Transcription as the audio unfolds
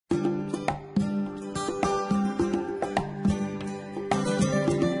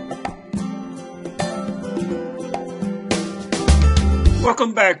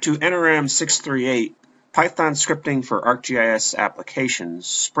Welcome back to NRM 638, Python Scripting for ArcGIS Applications,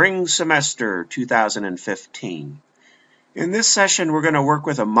 Spring Semester 2015. In this session, we're going to work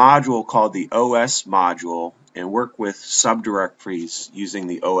with a module called the OS module and work with subdirectories using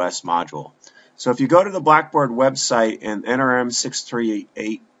the OS module. So if you go to the Blackboard website and NRM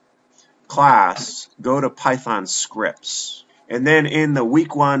 638 class, go to Python scripts. And then in the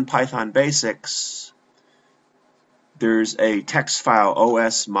Week 1 Python Basics, there's a text file,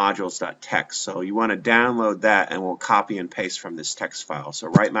 osmodules.txt. So you want to download that and we'll copy and paste from this text file. So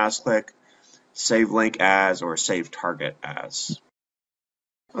right mouse click, save link as, or save target as.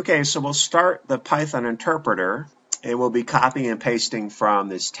 Okay, so we'll start the Python interpreter and we'll be copying and pasting from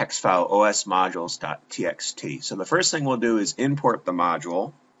this text file, osmodules.txt. So the first thing we'll do is import the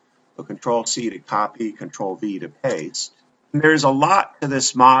module. So Control C to copy, Control V to paste. There's a lot to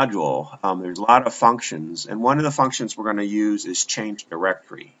this module. There's a lot of functions, and one of the functions we're going to use is change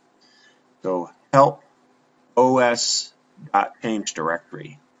directory. So help os.change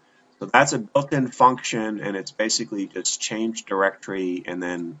directory. So that's a built-in function, and it's basically just change directory and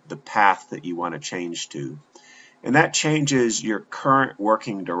then the path that you want to change to. And that changes your current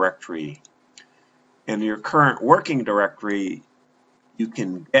working directory. And your current working directory you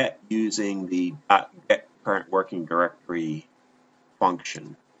can get using the .get current working directory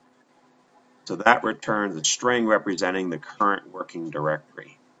function. So that returns a string representing the current working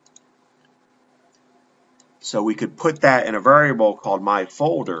directory. So we could put that in a variable called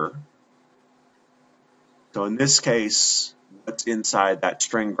myFolder. So in this case, what's inside that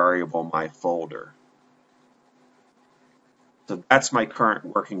string variable myFolder? So that's my current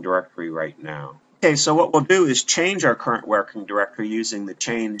working directory right now. Okay, so what we'll do is change our current working directory using the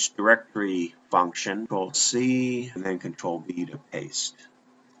change directory function. Control C and then Control V to paste.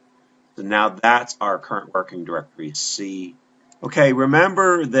 So now that's our current working directory, C. Okay,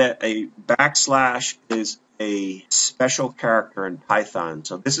 remember that a backslash is a special character in Python.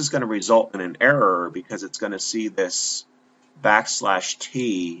 So this is going to result in an error because it's going to see this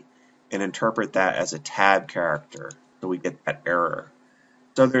 \t and interpret that as a tab character. So we get that error.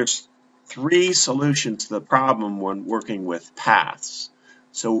 So there's three solutions to the problem when working with paths.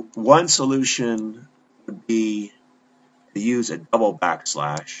 So one solution would be to use a double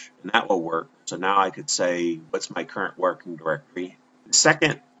backslash, and that will work. So now I could say, what's my current working directory? The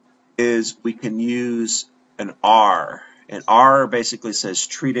second is we can use an R. And R basically says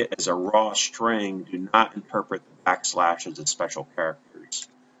treat it as a raw string. Do not interpret the backslash as a special characters.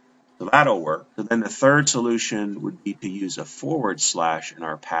 So that'll work. So then the third solution would be to use a / in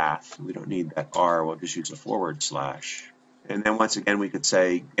our path. We don't need that R. We'll just use a /. And then once again, we could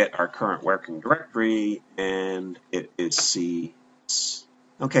say get our current working directory, and it is C.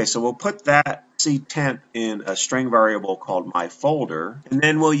 Okay, so we'll put that ctemp in a string variable called myFolder, and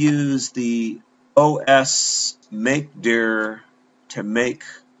then we'll use the os makedir to make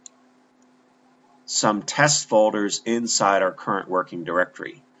some test folders inside our current working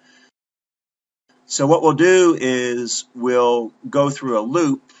directory. So what we'll do is we'll go through a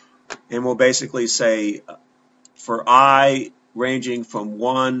loop, and we'll basically say for I ranging from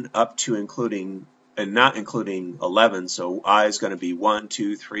 1 up to including, and not including 11, so I is going to be 1,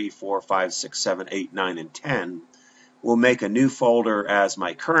 2, 3, 4, 5, 6, 7, 8, 9, and 10. We'll make a new folder as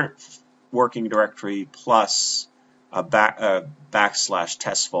my current working directory plus a backslash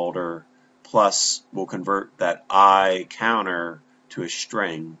test folder, plus we'll convert that I counter to a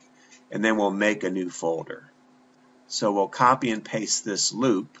string, and then we'll make a new folder. So we'll copy and paste this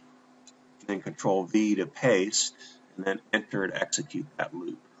loop, then Control V to paste, and then enter to execute that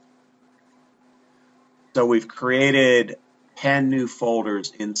loop. So we've created 10 new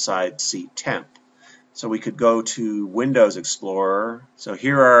folders inside ctemp. So we could go to Windows Explorer. So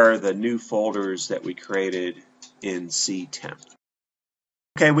here are the new folders that we created in ctemp.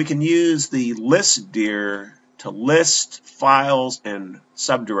 Okay, we can use the list dir to list files and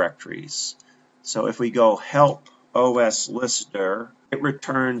subdirectories. So if we go help os lister, it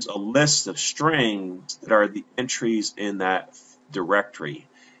returns a list of strings that are the entries in that directory.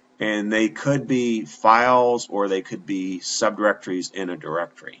 And they could be files or they could be subdirectories in a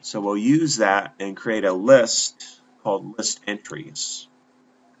directory. So we'll use that and create a list called list entries.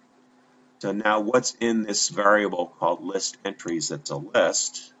 So now what's in this variable called list entries that's a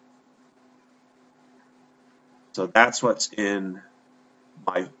list? So that's what's in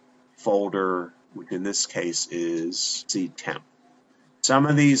my folder, which in this case is ctemp. Some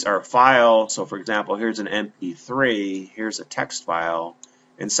of these are files, so for example, here's an MP3, here's a text file,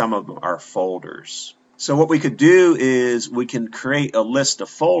 and some of them are folders. So what we could do is we can create a list of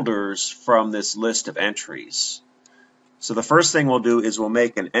folders from this list of entries. So the first thing we'll do is we'll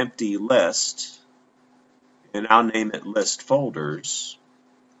make an empty list, and I'll name it list folders.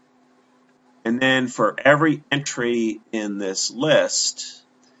 And then for every entry in this list,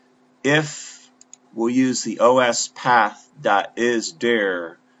 if we'll use the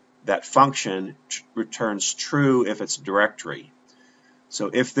osPath.isDir, that function returns true if it's a directory. So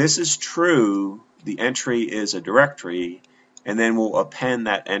if this is true, the entry is a directory, and then we'll append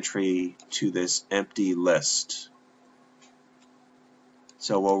that entry to this empty list.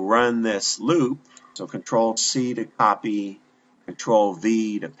 So we'll run this loop. So Control-C to copy,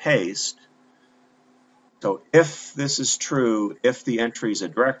 Control-V to paste. So if this is true, if the entry is a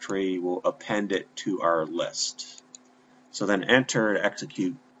directory, we'll append it to our list. So then enter to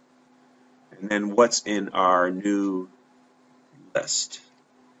execute, and then what's in our new list.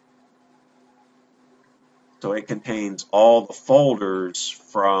 So it contains all the folders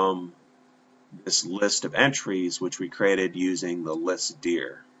from this list of entries which we created using the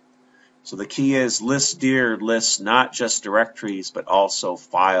listdir. So the key is listdir lists not just directories but also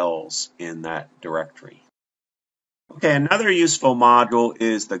files in that directory. Okay, another useful module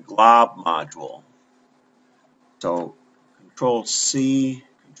is the Glob module. So Control-C,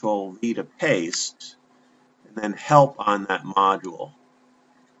 Control-V to paste, and then help on that module.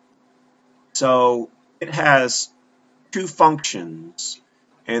 So it has two functions,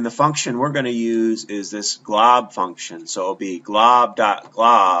 and the function we're going to use is this glob function. So it'll be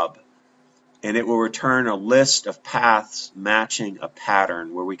glob.glob, and it will return a list of paths matching a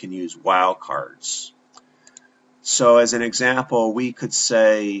pattern where we can use wildcards. So as an example, we could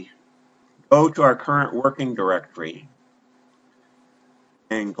say, go to our current working directory,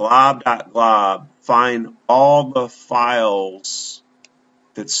 and glob.glob, find all the files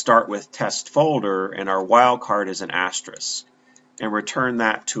that start with test folder, and our wildcard is an asterisk, and return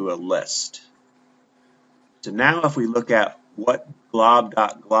that to a list. So now if we look at what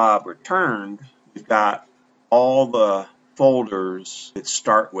glob.glob returned, we've got all the folders that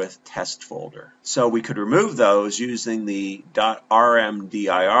start with test folder. So we could remove those using the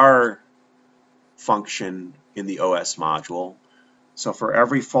 .rmdir function in the OS module. So for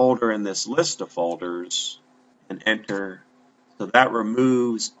every folder in this list of folders, and enter. So that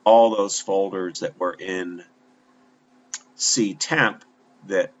removes all those folders that were in ctemp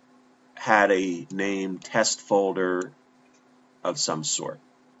that had a name test folder of some sort.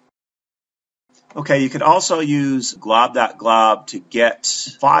 Okay, you could also use glob.glob to get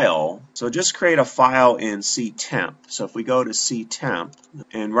file. So just create a file in ctemp. So if we go to ctemp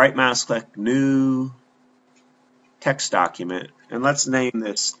and right mouse click new text document, and let's name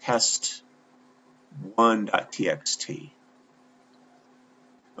this test1.txt.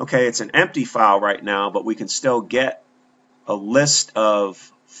 Okay, it's an empty file right now, but we can still get a list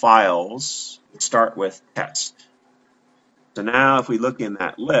of files that start with test. So now if we look in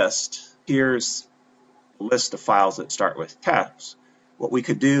that list, here's a list of files that start with test. What we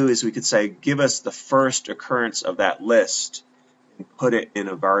could do is we could say, give us the first occurrence of that list and put it in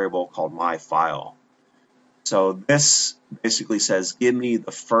a variable called myFile. So this basically says, give me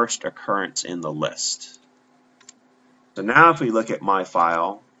the first occurrence in the list. So now if we look at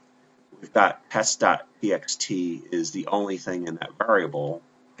myFile, we've got test.txt is the only thing in that variable,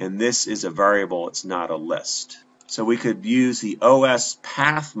 and this is a variable, it's not a list. So we could use the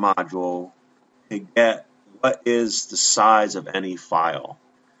osPath module to get what is the size of any file.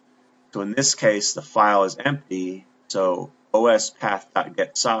 So in this case, the file is empty, so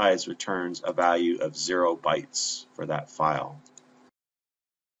osPath.getSize returns a value of 0 bytes for that file.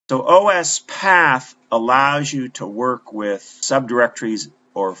 So osPath allows you to work with subdirectories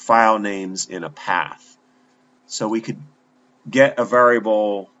or file names in a path. So we could get a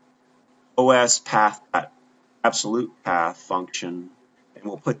variable osPath.AbsolutePath function, and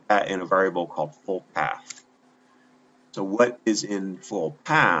we'll put that in a variable called full path. So what is in full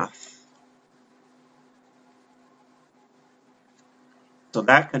path? So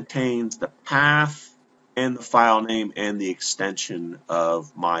that contains the path and the file name and the extension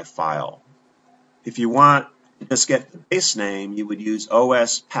of my file. If you want to just get the base name, you would use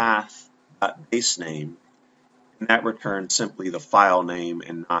osPath.basename, and that returns simply the file name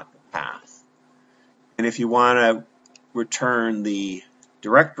and not the path. And if you want to return the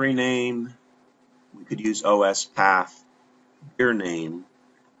directory name, we could use osPath.dirname,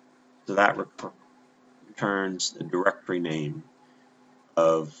 so that returns the directory name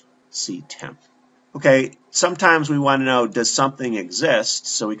of ctemp. Okay, sometimes we want to know, does something exist?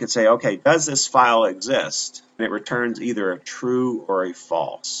 So we could say, okay, does this file exist? And it returns either a true or a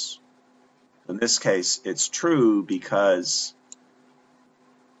false. In this case, it's true because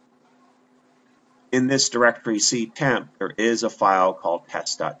in this directory ctemp, there is a file called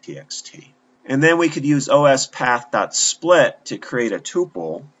test.txt. And then we could use ospath.split to create a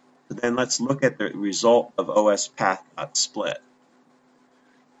tuple. So then let's look at the result of ospath.split.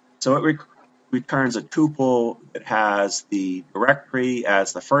 So it returns a tuple that has the directory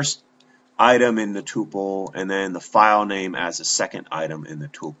as the first item in the tuple and then the file name as the second item in the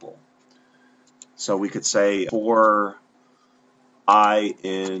tuple. So we could say for I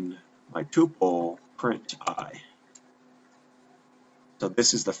in my tuple, print I. So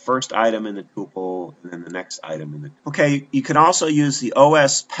this is the first item in the tuple and then the next item in the tuple. Okay, you can also use the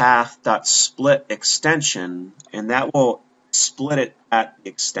ospath.split extension, and that will split it at the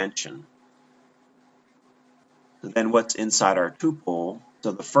extension. So then what's inside our tuple?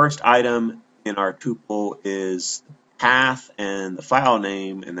 So the first item in our tuple is the path and the file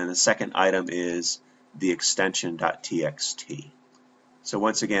name, and then the second item is the extension.txt. So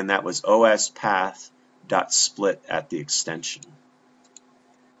once again, that was ospath.split at the extension.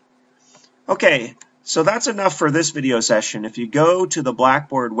 Okay, so that's enough for this video session. If you go to the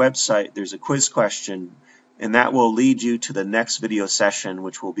Blackboard website, there's a quiz question, and that will lead you to the next video session,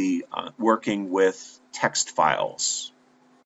 which will be working with text files.